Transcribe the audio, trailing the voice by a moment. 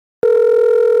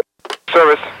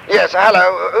Service. Yes,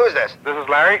 hello. Who's this? This is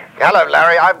Larry. Hello,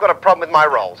 Larry. I've got a problem with my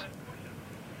rolls.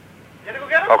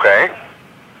 Okay.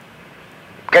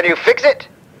 Can you fix it?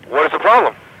 What is the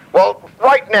problem? Well,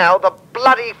 right now, the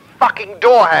bloody fucking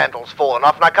door handle's fallen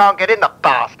off and I can't get in the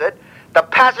bastard. The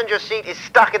passenger seat is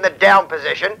stuck in the down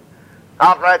position.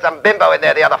 After I had some bimbo in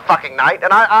there the other fucking night,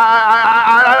 and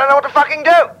I don't know what to fucking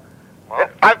do. Well,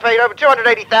 I've paid over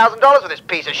 $280,000 for this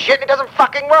piece of shit and it doesn't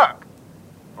fucking work.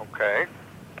 okay.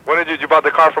 When did you bought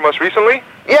the car from us recently?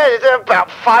 Yeah, it's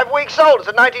about 5 weeks old. It's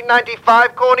a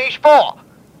 1995 Corniche 4.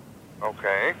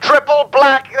 Okay. Triple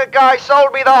black. The guy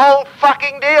sold me the whole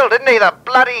fucking deal, didn't he? The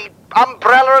bloody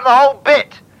umbrella and the whole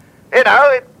bit. You know,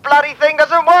 it bloody thing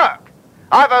doesn't work.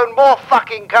 I've owned more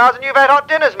fucking cars than you've had hot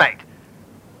dinners, mate.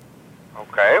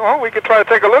 Okay, well, we could try to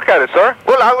take a look at it, sir.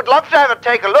 Well, I would love to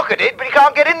take a look at it, but you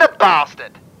can't get in the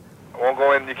bastard. Won't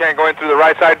go in. You can't go in through the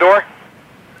right side door?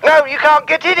 No, you can't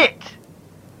get in it.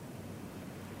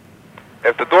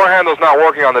 If the door handle's not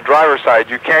working on the driver's side,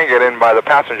 you can get in by the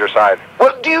passenger side.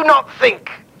 Well, do you not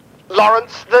think,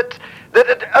 Lawrence, that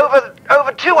at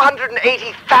over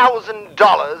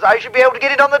 $280,000 I should be able to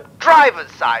get it on the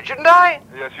driver's side, shouldn't I?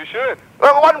 Yes, you should.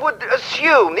 Well, one would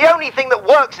assume the only thing that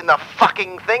works in the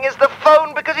fucking thing is the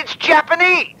phone because it's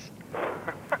Japanese.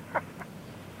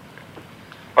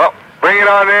 Well, bring it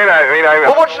on in.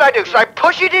 Well, what should I do? Should I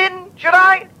push it in, should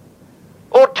I?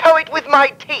 Or tow it with my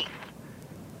teeth?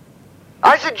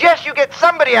 I suggest you get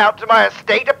somebody out to my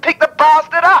estate to pick the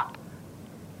bastard up.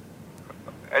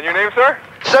 And your name, sir?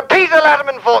 Sir Peter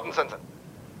Latimer Fortenson.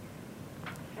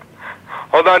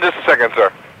 Hold on just a second,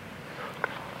 sir.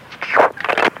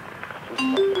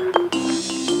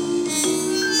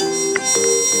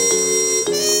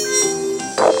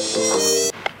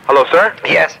 Hello, sir?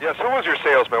 Yes. Yes, who was your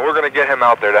salesman? We're going to get him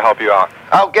out there to help you out.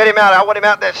 I'll get him out. I want him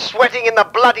out there sweating in the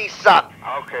bloody sun.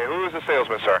 Okay, who is the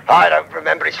salesman, sir? I don't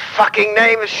remember his fucking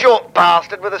name. A short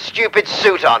bastard with a stupid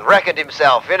suit on. Reckoned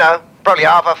himself, you know. Probably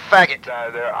half a faggot.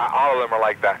 All of them are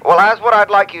like that. Well, that's what I'd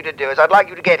like you to do, is I'd like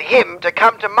you to get him to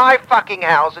come to my fucking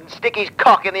house and stick his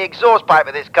cock in the exhaust pipe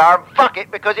of this car and fuck it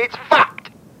because it's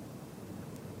fucked.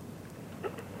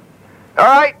 All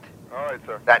right? All right,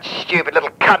 sir. That stupid little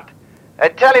cunt.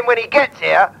 And tell him when he gets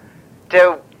here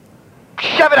to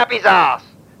shove it up his ass.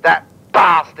 That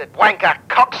bastard, wanker,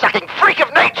 cocksucking freak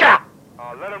of nature!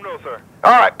 Let him know, sir.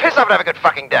 All right, piss off and have a good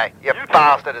fucking day. You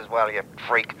bastard as well, you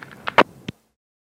freak.